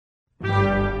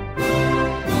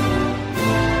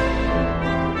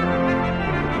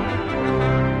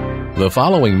The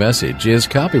following message is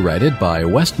copyrighted by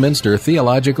Westminster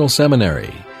Theological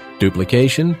Seminary.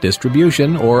 Duplication,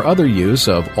 distribution, or other use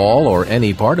of all or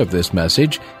any part of this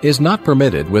message is not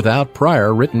permitted without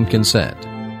prior written consent.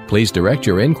 Please direct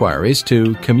your inquiries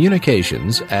to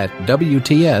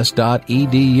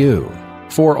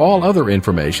communications@wts.edu. For all other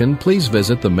information, please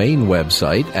visit the main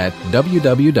website at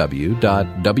www.wts.edu.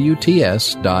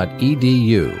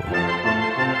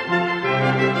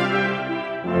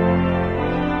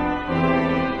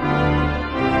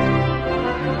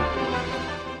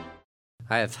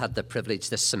 I have had the privilege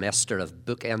this semester of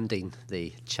bookending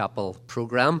the chapel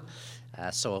program.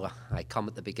 So I come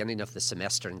at the beginning of the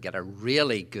semester and get a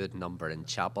really good number in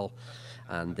chapel.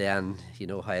 And then, you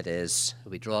know how it is,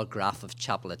 we draw a graph of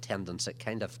chapel attendance. It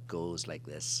kind of goes like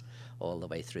this all the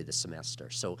way through the semester.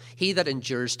 So he that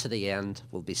endures to the end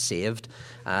will be saved.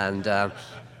 And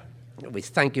we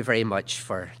thank you very much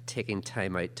for taking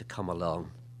time out to come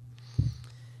along.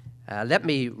 Let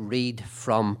me read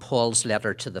from Paul's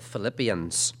letter to the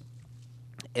Philippians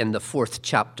in the 4th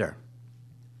chapter.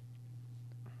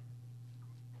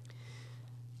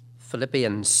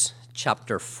 Philippians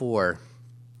chapter 4,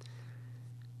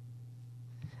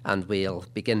 and we'll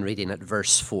begin reading at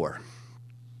verse 4.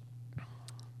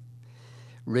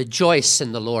 Rejoice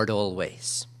in the Lord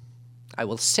always. I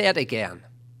will say it again,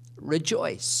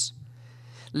 rejoice.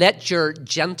 Let your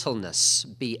gentleness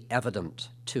be evident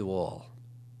to all.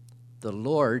 The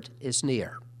Lord is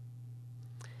near.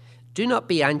 Do not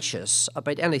be anxious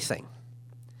about anything,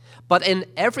 but in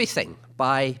everything,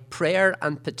 by prayer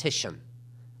and petition,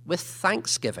 with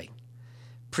thanksgiving,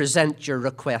 present your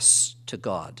requests to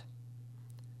God.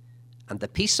 And the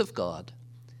peace of God,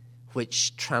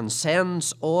 which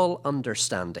transcends all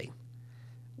understanding,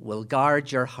 will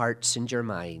guard your hearts and your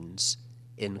minds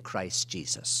in Christ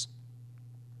Jesus.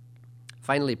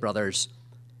 Finally, brothers,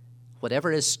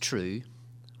 whatever is true,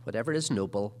 whatever is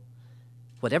noble,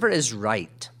 whatever is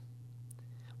right,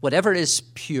 whatever is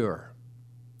pure,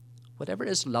 whatever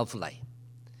is lovely,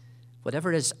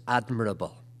 whatever is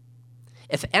admirable,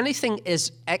 if anything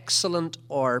is excellent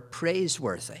or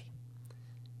praiseworthy,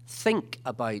 think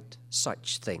about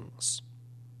such things.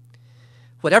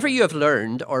 Whatever you have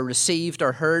learned or received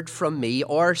or heard from me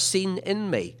or seen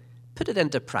in me, put it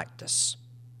into practice,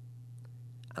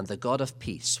 and the God of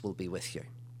peace will be with you.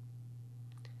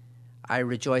 I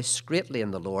rejoice greatly in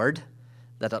the Lord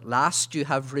that at last you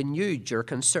have renewed your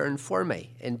concern for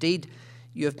me. Indeed,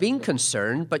 you have been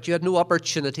concerned, but you had no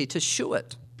opportunity to show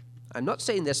it. I'm not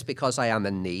saying this because I am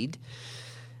in need,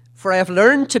 for I have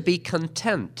learned to be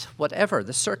content, whatever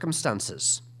the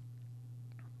circumstances.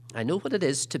 I know what it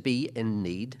is to be in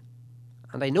need,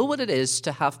 and I know what it is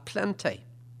to have plenty.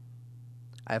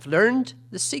 I have learned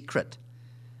the secret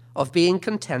of being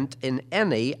content in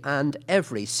any and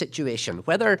every situation,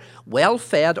 whether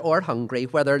well-fed or hungry,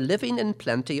 whether living in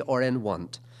plenty or in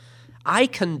want. I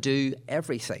can do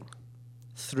everything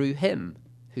through him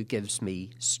who gives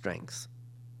me strength.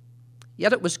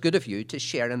 Yet it was good of you to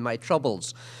share in my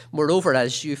troubles. Moreover,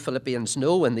 as you Philippians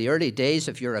know, in the early days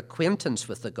of your acquaintance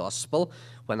with the gospel,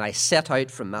 when I set out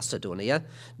from Macedonia,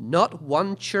 not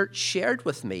one church shared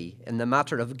with me in the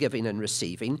matter of giving and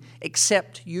receiving,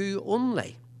 except you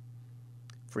only.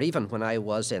 For even when I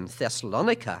was in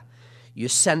Thessalonica, you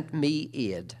sent me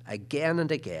aid again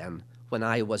and again when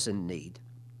I was in need.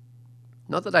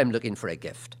 Not that I'm looking for a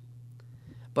gift,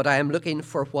 but I am looking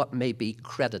for what may be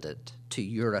credited to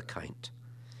your account.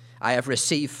 I have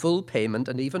received full payment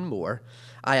and even more.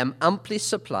 I am amply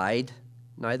supplied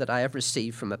now that I have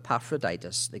received from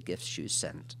Epaphroditus the gifts you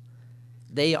sent.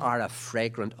 They are a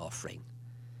fragrant offering,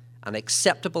 an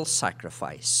acceptable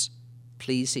sacrifice,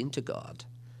 pleasing to God.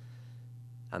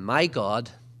 And my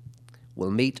God will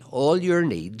meet all your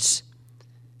needs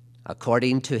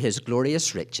according to his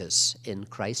glorious riches in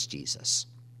Christ Jesus.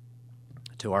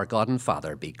 To our God and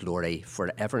Father be glory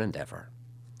forever and ever.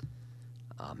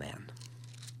 Amen.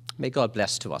 May God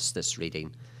bless to us this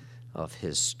reading of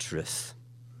his truth.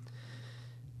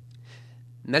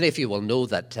 Many of you will know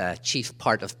that a chief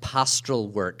part of pastoral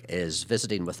work is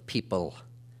visiting with people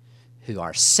who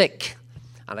are sick.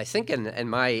 And I think in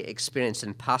my experience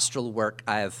in pastoral work,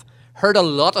 I've heard a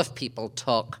lot of people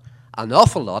talk an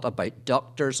awful lot about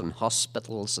doctors and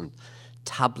hospitals and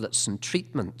tablets and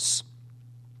treatments.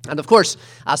 And of course,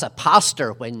 as a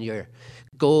pastor, when you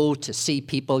go to see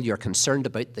people, you're concerned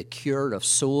about the cure of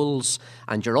souls,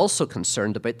 and you're also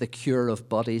concerned about the cure of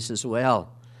bodies as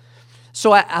well.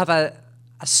 So I have a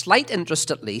slight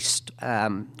interest, at least,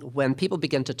 when people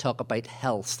begin to talk about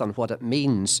health and what it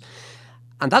means.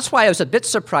 And that's why I was a bit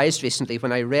surprised recently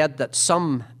when I read that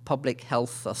some public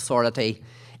health authority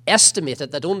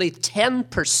estimated that only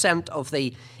 10% of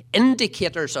the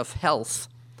indicators of health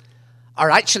are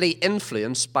actually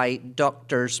influenced by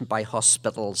doctors, by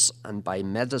hospitals, and by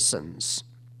medicines.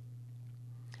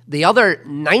 The other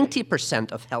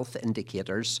 90% of health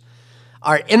indicators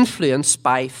are influenced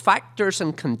by factors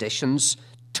and conditions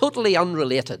totally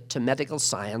unrelated to medical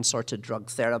science or to drug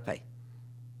therapy.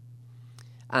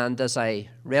 And as I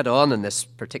read on in this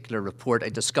particular report, I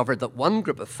discovered that one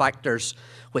group of factors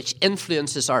which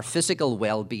influences our physical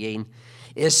well-being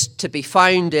is to be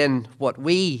found in what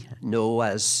we know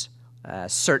as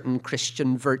certain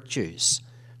Christian virtues.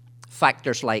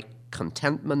 Factors like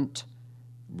contentment,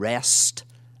 rest,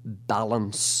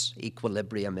 balance,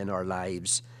 equilibrium in our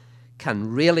lives can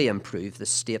really improve the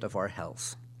state of our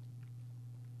health.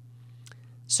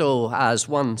 So, as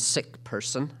one sick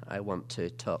person, I want to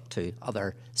talk to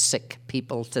other sick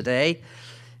people today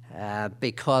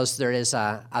because there is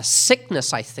a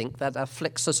sickness, I think, that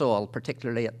afflicts us all,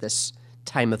 particularly at this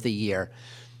time of the year.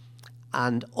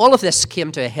 And all of this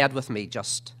came to a head with me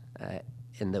just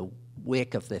in the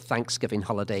wake of the Thanksgiving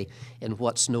holiday in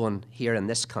what's known here in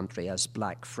this country as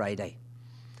Black Friday.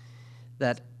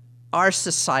 That our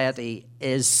society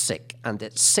is sick, and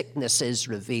its sickness is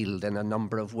revealed in a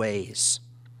number of ways.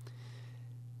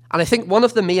 And I think one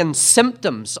of the main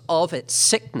symptoms of its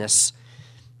sickness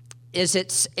is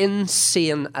its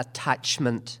insane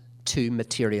attachment to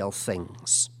material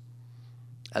things.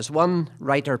 As one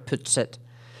writer puts it,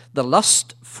 the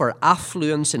lust for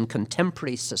affluence in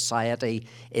contemporary society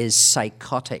is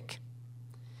psychotic.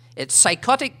 It's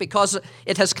psychotic because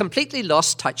it has completely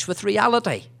lost touch with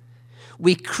reality.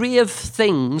 We crave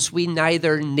things we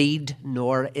neither need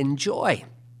nor enjoy.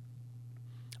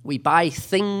 We buy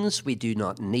things we do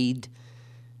not need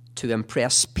to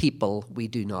impress people we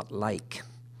do not like.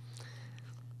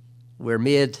 We're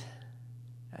made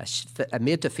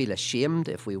to feel ashamed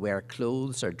if we wear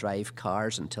clothes or drive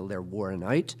cars until they're worn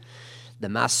out. The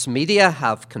mass media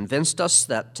have convinced us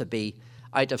that to be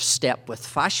out of step with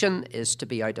fashion is to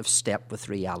be out of step with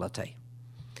reality.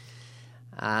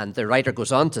 And the writer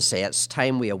goes on to say, it's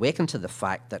time we awaken to the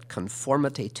fact that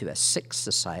conformity to a sick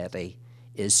society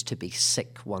is to be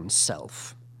sick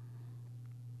oneself.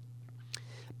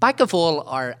 Back of all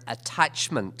our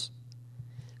attachment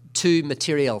to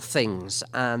material things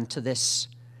and to this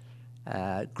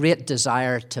great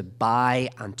desire to buy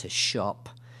and to shop,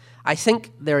 I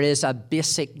think there is a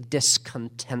basic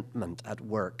discontentment at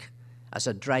work as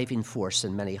a driving force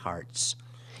in many hearts.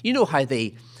 You know how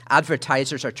the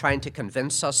advertisers are trying to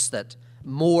convince us that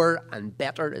more and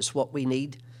better is what we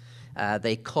need.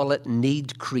 They call it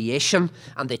need creation,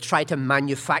 and they try to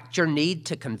manufacture need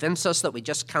to convince us that we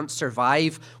just can't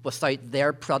survive without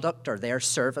their product or their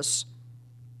service.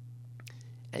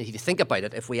 And if you think about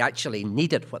it, if we actually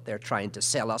needed what they're trying to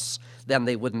sell us, then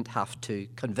they wouldn't have to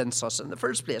convince us in the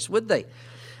first place, would they?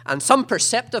 And some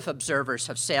perceptive observers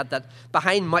have said that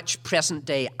behind much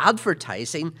present-day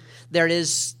advertising, there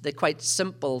is the quite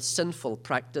simple, sinful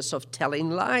practice of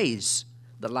telling lies.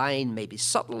 The lying may be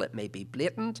subtle, it may be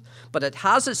blatant, but it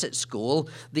has as its goal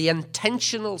the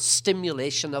intentional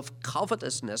stimulation of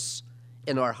covetousness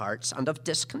in our hearts and of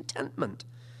discontentment.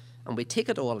 And we take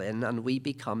it all in and we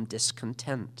become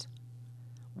discontent.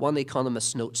 One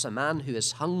economist notes, a man who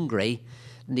is hungry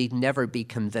need never be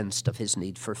convinced of his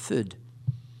need for food.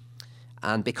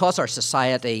 And because our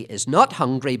society is not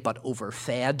hungry but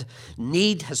overfed,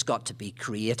 need has got to be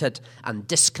created and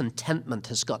discontentment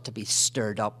has got to be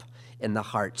stirred up in the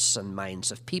hearts and minds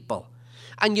of people.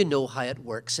 And you know how it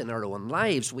works in our own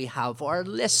lives. We have our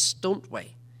lists, don't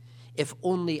we? If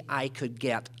only I could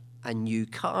get a new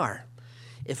car.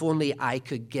 If only I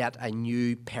could get a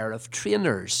new pair of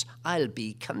trainers, I'll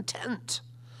be content.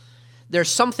 There's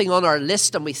something on our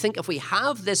list and we think if we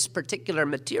have this particular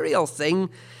material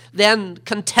thing, then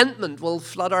contentment will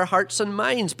flood our hearts and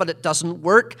minds. But it doesn't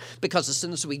work because as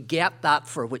soon as we get that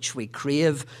for which we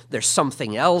crave, there's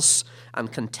something else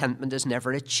and contentment is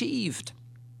never achieved.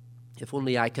 If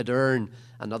only I could earn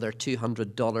another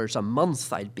 $200 a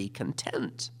month, I'd be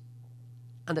content.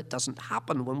 And it doesn't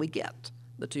happen when we get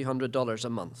the $200 a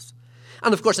month.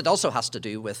 And of course, it also has to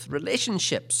do with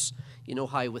relationships. You know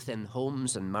how within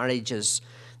homes and marriages,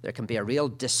 there can be a real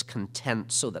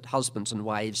discontent so that husbands and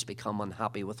wives become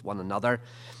unhappy with one another.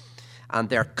 And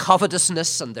their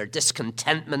covetousness and their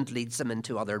discontentment leads them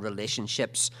into other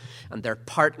relationships. And their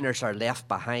partners are left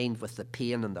behind with the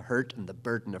pain and the hurt and the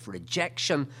burden of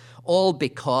rejection, all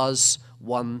because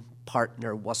one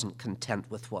partner wasn't content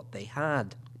with what they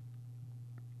had.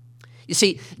 You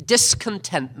see,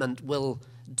 discontentment will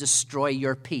destroy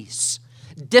your peace.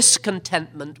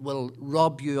 Discontentment will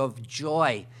rob you of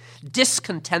joy.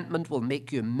 Discontentment will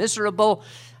make you miserable.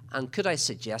 And could I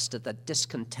suggest that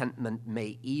discontentment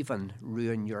may even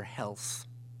ruin your health?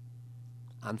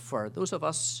 And for those of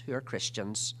us who are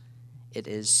Christians, it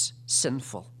is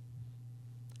sinful.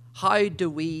 How do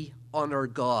we honor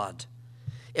God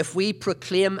if we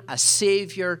proclaim a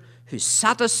Savior who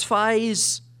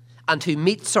satisfies and who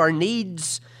meets our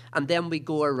needs, and then we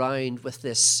go around with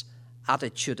this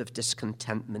attitude of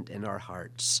discontentment in our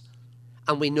hearts?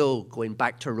 And we know, going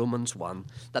back to Romans 1,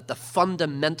 that the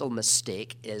fundamental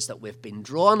mistake is that we've been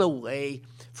drawn away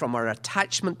from our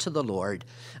attachment to the Lord,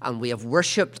 and we have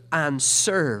worshipped and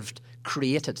served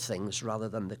created things rather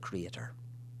than the Creator.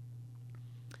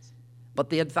 But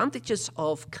the advantages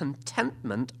of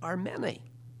contentment are many.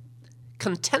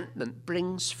 Contentment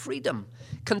brings freedom.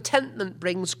 Contentment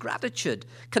brings gratitude.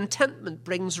 Contentment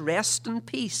brings rest and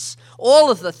peace.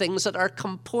 All of the things that are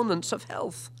components of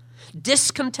health.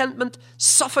 Discontentment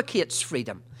suffocates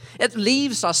freedom. It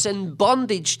leaves us in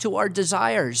bondage to our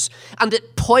desires, and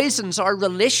it poisons our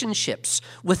relationships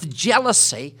with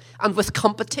jealousy and with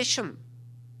competition.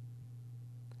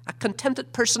 A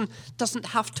contented person doesn't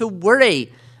have to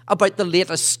worry about the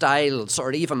latest styles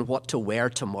or even what to wear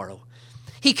tomorrow.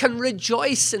 He can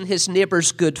rejoice in his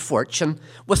neighbor's good fortune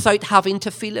without having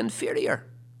to feel inferior.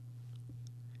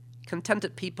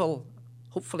 Contented people,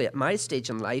 hopefully at my stage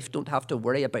in life, don't have to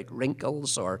worry about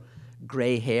wrinkles or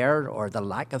grey hair or the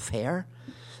lack of hair.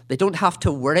 They don't have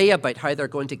to worry about how they're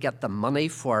going to get the money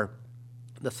for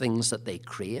the things that they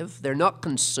crave. They're not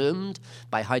consumed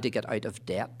by how to get out of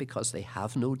debt because they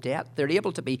have no debt. They're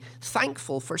able to be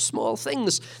thankful for small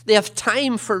things. They have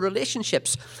time for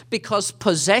relationships because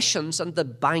possessions and the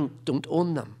bank don't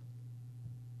own them.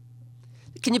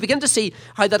 Can you begin to see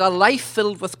how that a life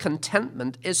filled with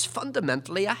contentment is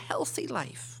fundamentally a healthy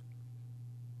life?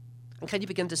 And can you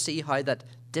begin to see how that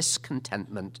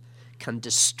discontentment can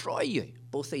destroy you,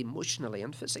 both emotionally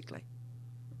and physically?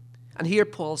 And here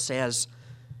Paul says,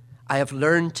 I have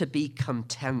learned to be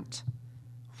content,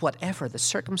 whatever the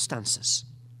circumstances.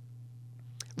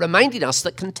 Reminding us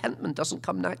that contentment doesn't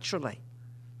come naturally.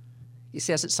 He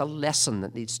says it's a lesson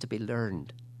that needs to be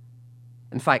learned.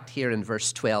 In fact, here in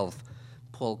verse 12,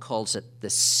 Paul calls it the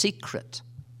secret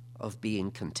of being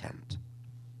content.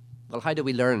 Well, how do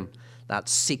we learn that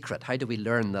secret? How do we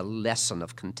learn the lesson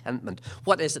of contentment?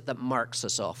 What is it that marks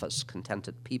us off as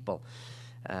contented people?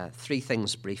 Three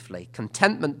things briefly.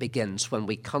 Contentment begins when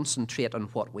we concentrate on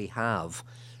what we have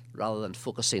rather than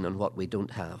focusing on what we don't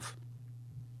have.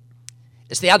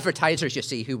 It's the advertisers, you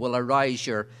see, who will arouse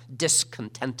your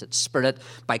discontented spirit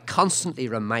by constantly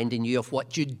reminding you of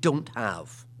what you don't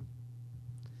have.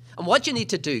 And what you need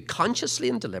to do, consciously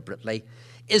and deliberately,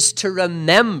 is to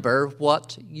remember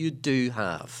what you do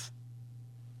have.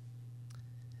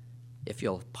 If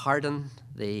you'll pardon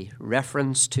the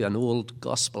reference to an old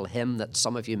gospel hymn that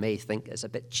some of you may think is a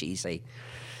bit cheesy,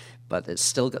 but it's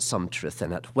still got some truth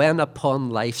in it. When upon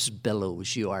life's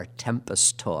billows you are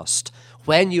tempest-tossed,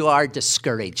 when you are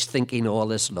discouraged, thinking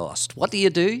all is lost, what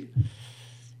do?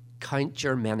 Count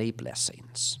your many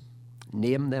blessings.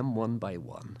 Name them one by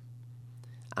one,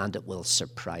 and it will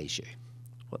surprise you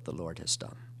what the Lord has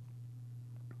done.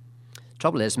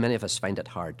 Trouble is, many of us find it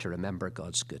hard to remember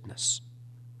God's goodness.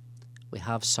 We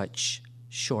have such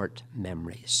short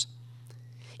memories.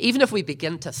 Even if we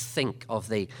begin to think of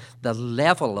the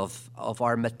level of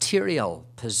our material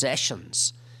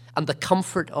possessions and the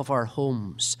comfort of our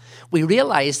homes, we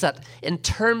realize that in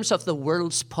terms of the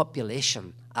world's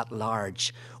population at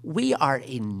large, we are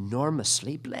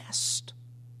enormously blessed.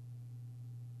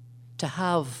 To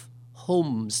have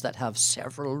homes that have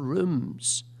several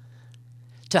rooms,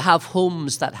 to have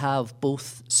homes that have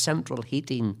both central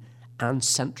heating and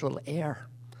central air,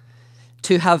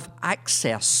 to have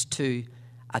access to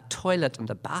a toilet and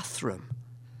a bathroom,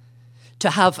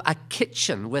 to have a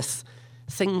kitchen with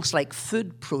things like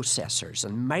food processors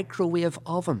and microwave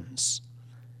ovens,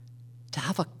 to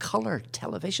have a color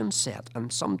television set,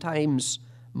 and sometimes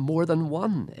more than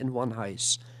one in one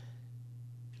house,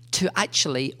 to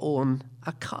actually own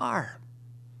a car.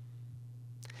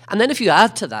 And then if you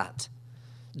add to that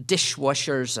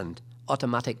dishwashers and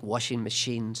automatic washing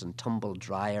machines and tumble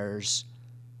dryers,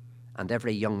 and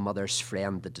every young mother's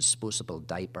friend, the disposable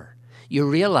diaper, you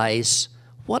realize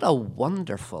what a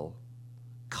wonderful,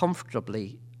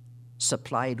 comfortably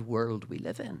supplied world we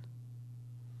live in.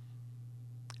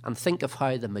 And think of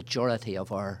how the majority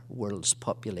of our world's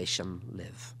population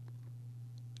live.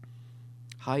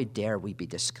 How dare we be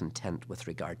discontent with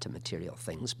regard to material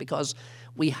things? Because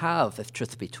we have, if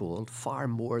truth be told, far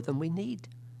more than we need.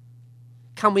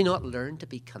 Can we not learn to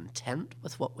be content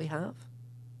with what we have?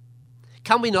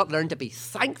 Can we not learn to be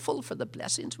thankful for the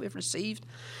blessings we've received?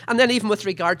 And then even with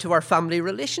regard to our family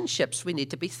relationships, we need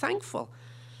to be thankful.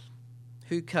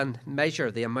 Who can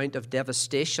measure the amount of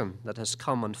devastation that has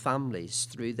come on families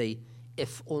through the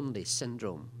if-only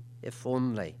syndrome? If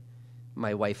only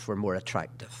my wife were more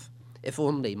attractive. If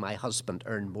only my husband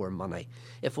earned more money.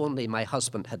 If only my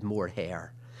husband had more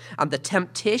hair. And the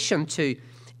temptation to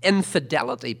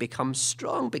infidelity becomes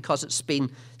strong because it's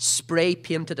been spray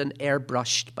painted and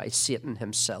airbrushed by Satan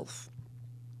himself.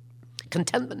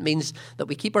 Contentment means that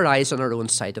we keep our eyes on our own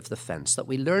side of the fence, that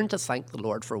we learn to thank the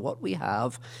Lord for what we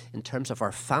have in terms of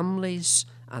our families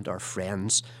and our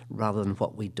friends rather than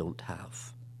what we don't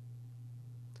have.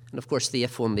 And of course, the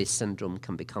if-only syndrome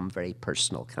can become very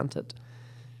personal, can't it?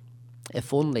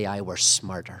 If only I were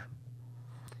smarter.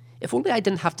 If only I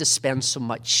didn't have to spend so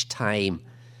much time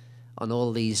on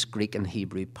all these Greek and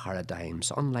Hebrew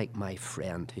paradigms, unlike my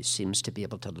friend who seems to be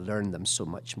able to learn them so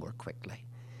much more quickly.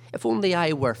 If only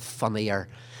I were funnier.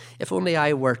 If only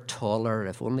I were taller.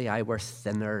 If only I were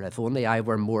thinner. If only I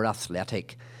were more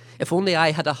athletic. If only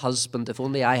I had a husband. If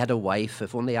only I had a wife.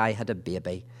 If only I had a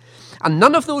baby. And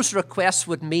none of those requests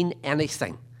would mean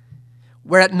anything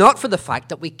were it not for the fact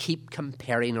that we keep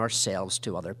comparing ourselves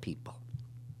to other people.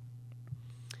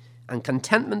 And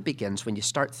contentment begins when you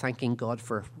start thanking God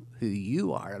for who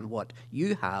you are and what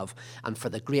you have and for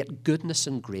the great goodness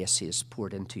and grace he has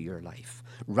poured into your life,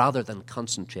 rather than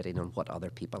concentrating on what other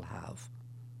people have.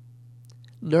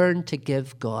 Learn to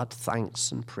give God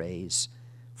thanks and praise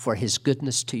for his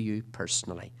goodness to you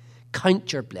personally.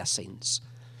 Count your blessings.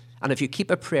 And if you keep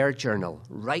a prayer journal,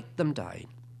 write them down.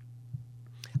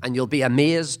 And you'll be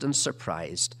amazed and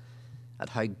surprised at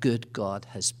how good God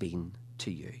has been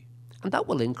to you. And that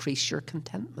will increase your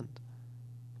contentment.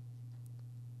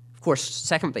 Of course,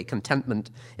 secondly,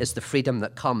 contentment is the freedom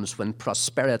that comes when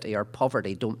prosperity or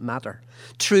poverty don't matter.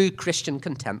 True Christian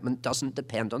contentment doesn't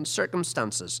depend on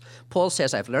circumstances. Paul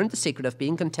says, I've learned the secret of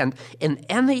being content in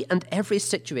any and every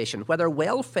situation, whether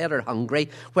well-fed or hungry,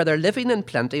 whether living in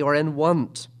plenty or in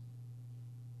want.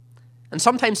 And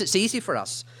sometimes it's easy for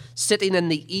us, sitting in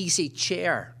the easy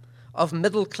chair of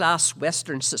middle-class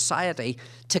Western society,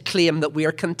 to claim that we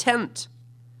are content.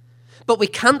 But we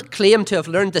can't claim to have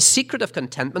learned the secret of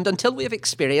contentment until we have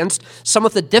experienced some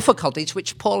of the difficulties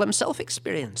which Paul himself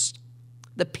experienced.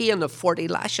 The pain of 40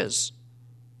 lashes,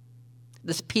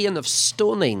 the pain of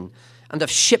stoning and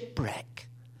of shipwreck,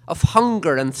 of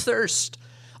hunger and thirst,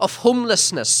 of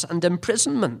homelessness and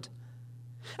imprisonment.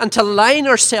 And to line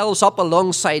ourselves up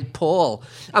alongside Paul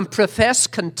and profess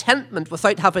contentment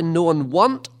without having known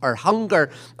want or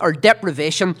hunger or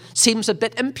deprivation seems a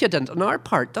bit impudent on our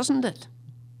part, doesn't it?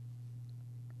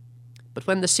 But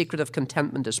when the secret of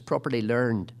contentment is properly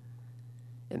learned,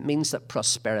 it means that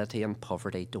prosperity and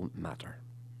poverty don't matter.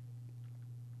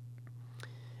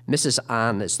 Mrs.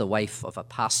 Ann is the wife of a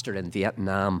pastor in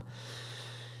Vietnam.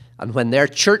 And when their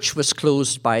church was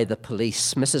closed by the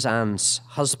police, Mrs. Ann's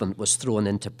husband was thrown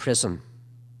into prison.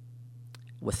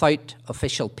 Without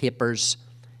official papers,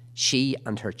 she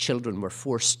and her children were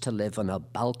forced to live on a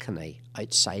balcony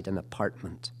outside an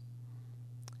apartment.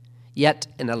 Yet,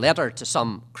 in a letter to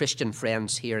some Christian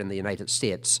friends here in the United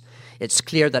States, it's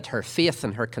clear that her faith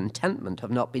and her contentment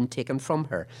have not been taken from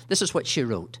her. This is what she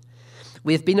wrote.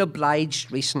 We have been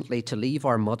obliged recently to leave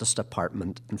our modest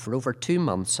apartment and for over 2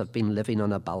 months have been living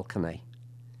on a balcony.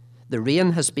 The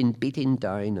rain has been beating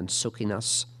down and soaking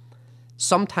us.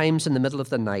 Sometimes in the middle of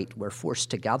the night, we're forced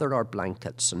to gather our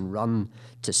blankets and run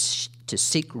to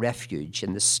seek refuge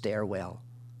in the stairwell.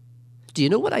 Do you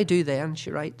know what I do then,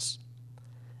 she writes?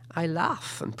 I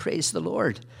laugh and praise the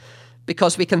Lord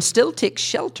because we can still take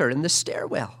shelter in the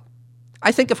stairwell.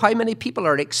 I think of how many people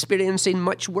are experiencing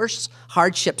much worse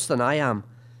hardships than I am.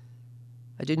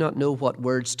 I do not know what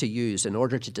words to use in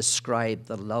order to describe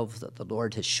the love that the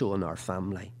Lord has shown our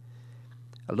family.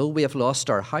 Although we have lost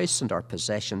our house and our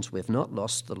possessions, we have not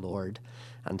lost the Lord,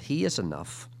 and he is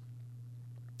enough.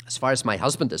 As far as my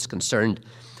husband is concerned,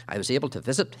 I was able to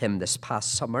visit him this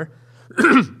past summer.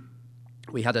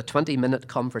 We had a 20-minute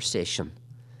conversation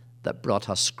that brought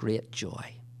us great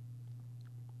joy.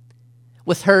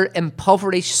 With her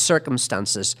impoverished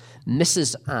circumstances,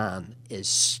 Mrs. Ann is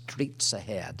streets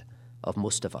ahead of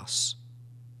most of us.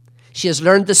 She has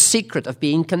learned the secret of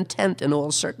being content in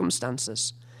all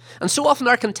circumstances. And so often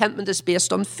our contentment is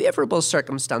based on favorable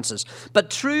circumstances.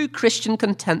 But true Christian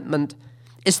contentment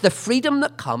is the freedom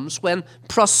that comes when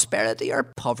prosperity or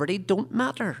poverty don't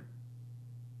matter.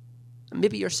 And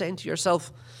maybe you're saying to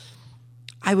yourself,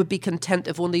 I would be content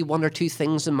if only 1 or 2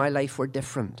 things in my life were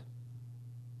different.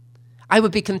 I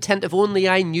would be content if only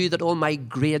I knew that all my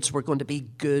grades were going to be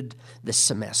good this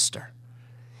semester.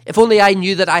 If only I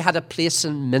knew that I had a place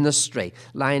in ministry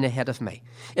lying ahead of me.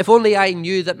 If only I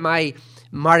knew that my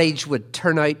marriage would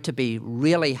turn out to be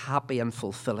really happy and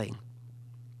fulfilling.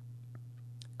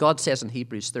 God says in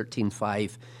Hebrews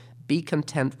 13:5, be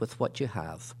content with what you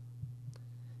have,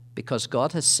 because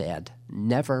God has said,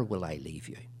 never will I leave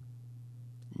you.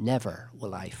 Never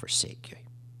will I forsake you.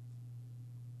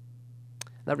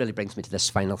 That really brings me to this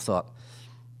final thought.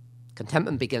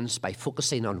 Contentment begins by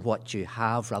focusing on what you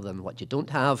have rather than what you don't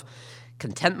have.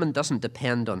 Contentment doesn't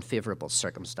depend on favorable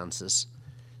circumstances.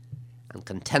 And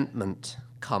contentment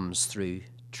comes through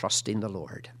trusting the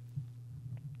Lord.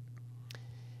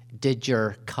 Did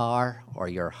your car or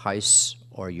your house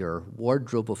or your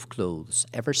wardrobe of clothes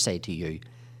ever say to you,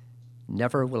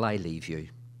 never will I leave you,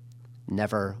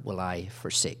 never will I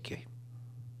forsake you?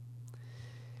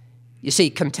 You see,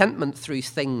 contentment through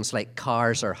things like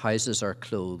cars or houses or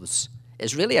clothes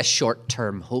is really a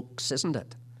short-term hoax, isn't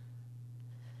it?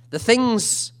 The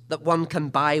things that one can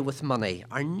buy with money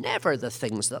are never the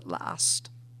things that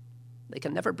last. They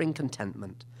can never bring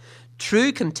contentment.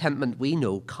 True contentment, we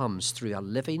know, comes through a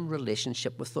living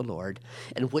relationship with the Lord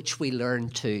in which we learn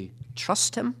to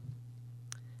trust him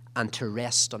and to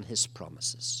rest on his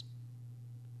promises.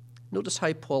 Notice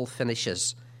how Paul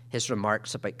finishes his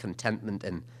remarks about contentment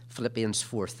in Philippians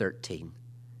 4:13.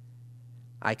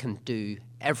 I can do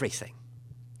everything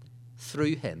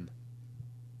through him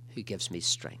who gives me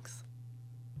strength.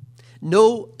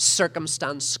 No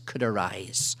circumstance could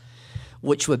arise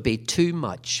which would be too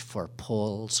much for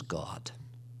Paul's God.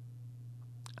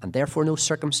 And therefore no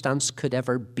circumstance could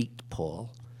ever beat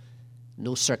Paul.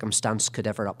 No circumstance could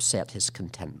ever upset his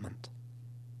contentment.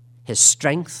 His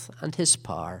strength and his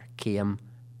power came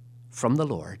from the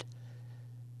Lord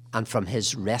and from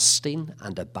his resting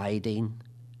and abiding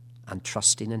and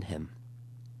trusting in him.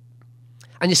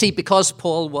 And you see, because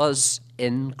Paul was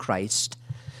in Christ,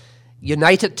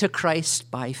 united to Christ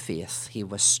by faith, he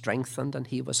was strengthened and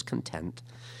he was content.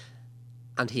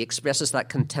 And he expresses that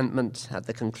contentment at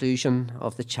the conclusion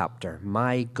of the chapter.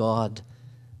 My God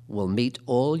will meet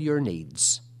all your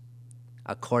needs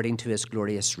according to his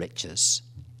glorious riches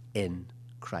in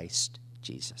Christ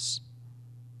Jesus.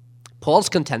 Paul's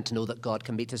content to know that God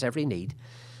can meet his every need.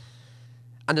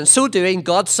 And in so doing,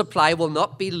 God's supply will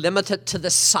not be limited to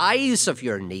the size of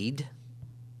your need,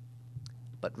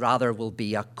 but rather will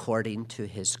be according to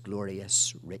his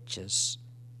glorious riches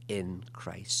in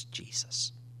Christ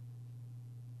Jesus.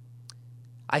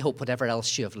 I hope whatever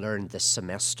else you have learned this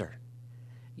semester,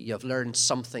 you have learned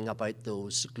something about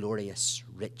those glorious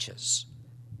riches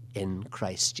in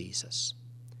Christ Jesus.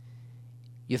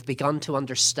 You've begun to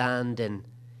understand in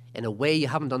a way you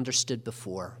haven't understood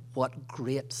before what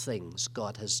great things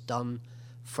God has done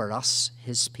for us,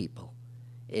 his people,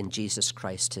 in Jesus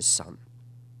Christ, his Son.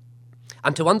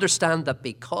 And to understand that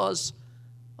because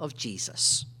of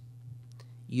Jesus,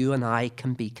 you and I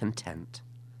can be content.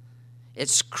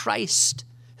 It's Christ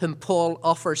whom Paul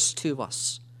offers to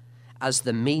us as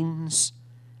the means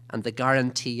and the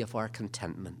guarantee of our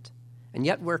contentment. And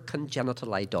yet we're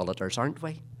congenital idolaters, aren't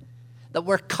we? That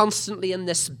we're constantly in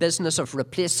this business of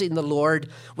replacing the Lord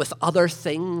with other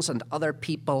things and other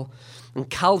people. And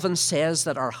Calvin says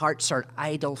that our hearts are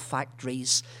idol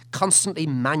factories, constantly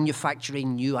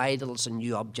manufacturing new idols and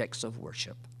new objects of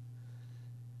worship.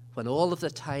 When all of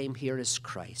the time here is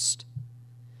Christ,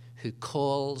 who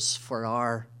calls for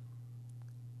our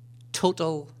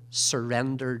total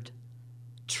surrendered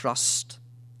trust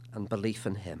and belief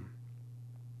in him.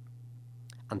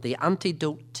 And the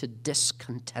antidote to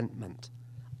discontentment,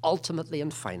 ultimately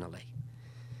and finally,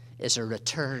 is a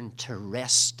return to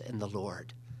rest in the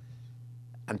Lord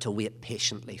and to wait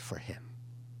patiently for him.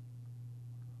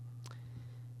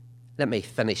 Let me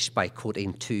finish by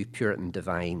quoting two Puritan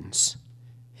divines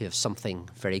who have something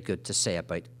very good to say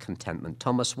about contentment.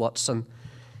 Thomas Watson,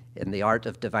 in The Art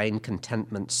of Divine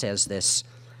Contentment, says this: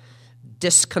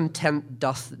 discontent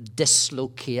doth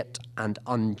dislocate and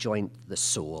unjoint the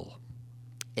soul.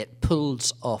 It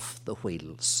pulls off the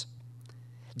wheels.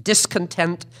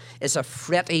 Discontent is a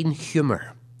fretting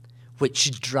humour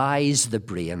which dries the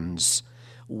brains,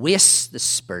 wastes the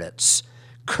spirits,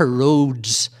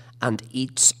 corrodes and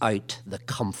eats out the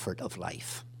comfort of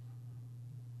life.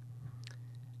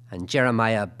 And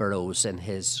Jeremiah Burroughs, in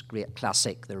his great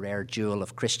classic, The Rare Jewel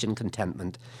of Christian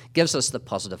Contentment, gives us the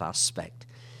positive aspect.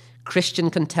 Christian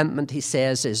contentment, he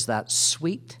says, is that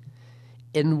sweet,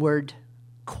 inward,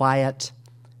 quiet,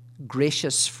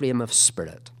 gracious frame of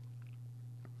spirit,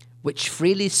 which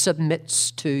freely submits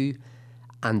to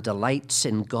and delights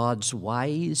in God's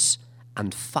wise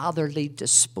and fatherly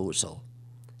disposal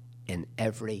in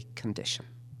every condition.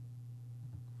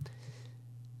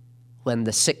 when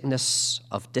the sickness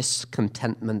of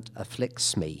discontentment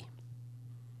afflicts me,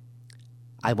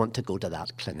 I want to go to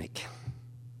that clinic.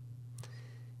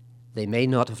 They may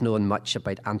not have known much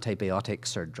about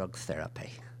antibiotics or drug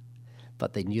therapy,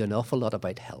 but they knew an awful lot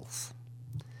about health.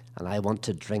 And I want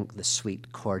to drink the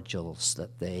sweet cordials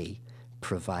that they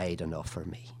provide and offer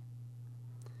me.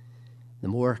 The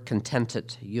more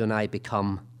contented you and I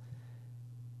become,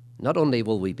 not only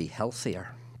will we be healthier,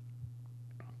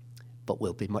 but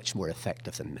we'll be much more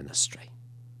effective in ministry.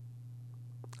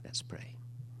 Let's pray.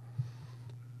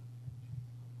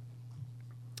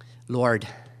 Lord,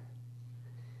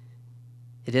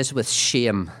 it is with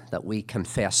shame that we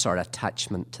confess our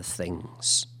attachment to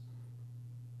things,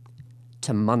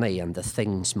 to money and the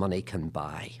things money can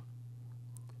buy,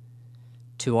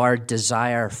 to our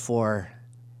desire for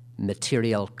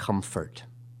material comfort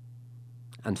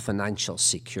and financial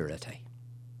security.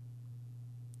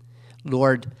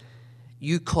 Lord,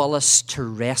 you call us to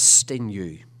rest in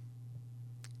you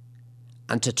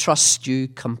and to trust you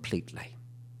completely.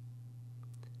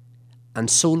 And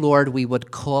so, Lord, we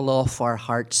would call off our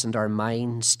hearts and our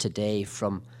minds today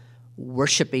from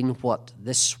worshiping what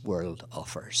this world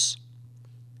offers.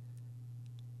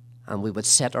 And we would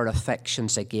set our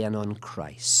affections again on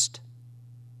Christ,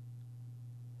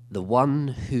 the one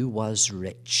who was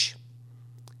rich,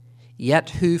 yet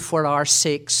who for our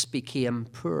sakes became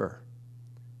poor,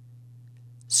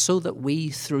 so that we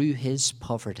through his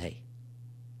poverty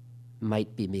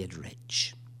might be made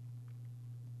rich.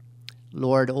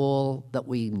 Lord, all that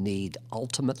we need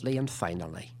ultimately and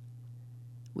finally,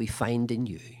 we find in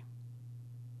you.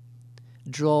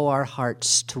 Draw our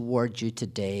hearts toward you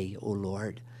today, O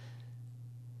Lord.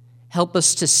 Help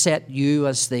us to set you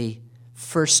as the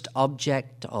first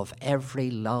object of every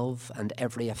love and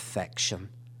every affection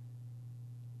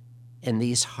in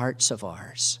these hearts of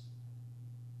ours.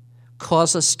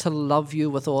 Cause us to love you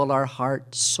with all our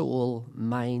heart, soul,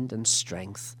 mind, and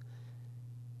strength.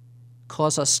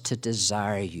 Cause us to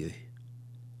desire you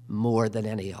more than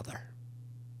any other.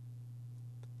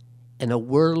 In a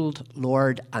world,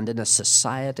 Lord, and in a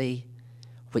society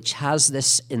which has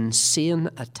this insane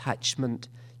attachment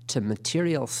to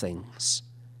material things,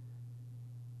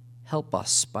 help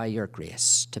us by your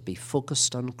grace to be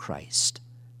focused on Christ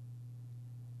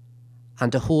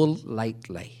and to hold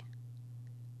lightly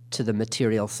to the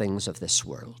material things of this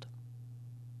world.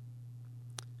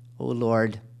 O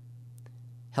Lord,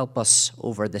 help us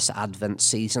over this Advent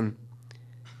season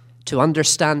to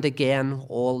understand again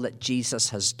all that Jesus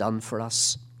has done for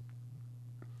us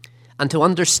and to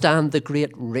understand the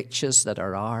great riches that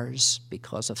are ours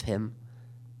because of him.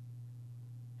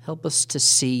 Help us to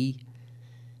see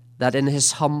that in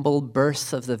his humble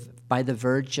birth by the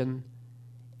Virgin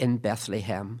in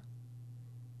Bethlehem,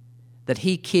 that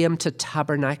he came to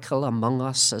tabernacle among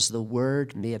us as the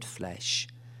Word made flesh,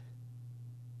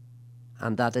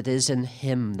 and that it is in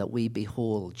him that we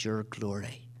behold your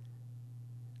glory,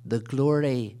 the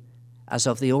glory as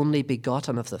of the only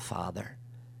begotten of the Father,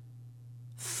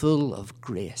 full of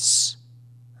grace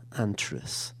and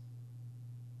truth.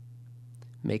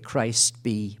 May Christ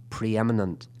be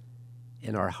preeminent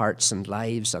in our hearts and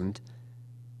lives, and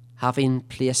having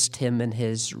placed him in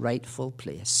his rightful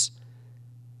place,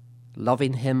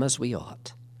 loving him as we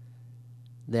ought,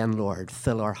 then, Lord,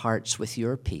 fill our hearts with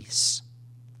your peace,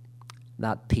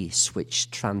 that peace which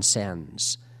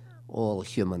transcends all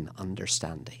human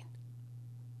understanding.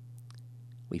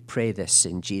 We pray this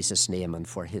in Jesus' name and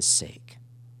for his sake.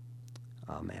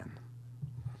 Amen.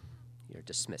 You're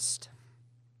dismissed.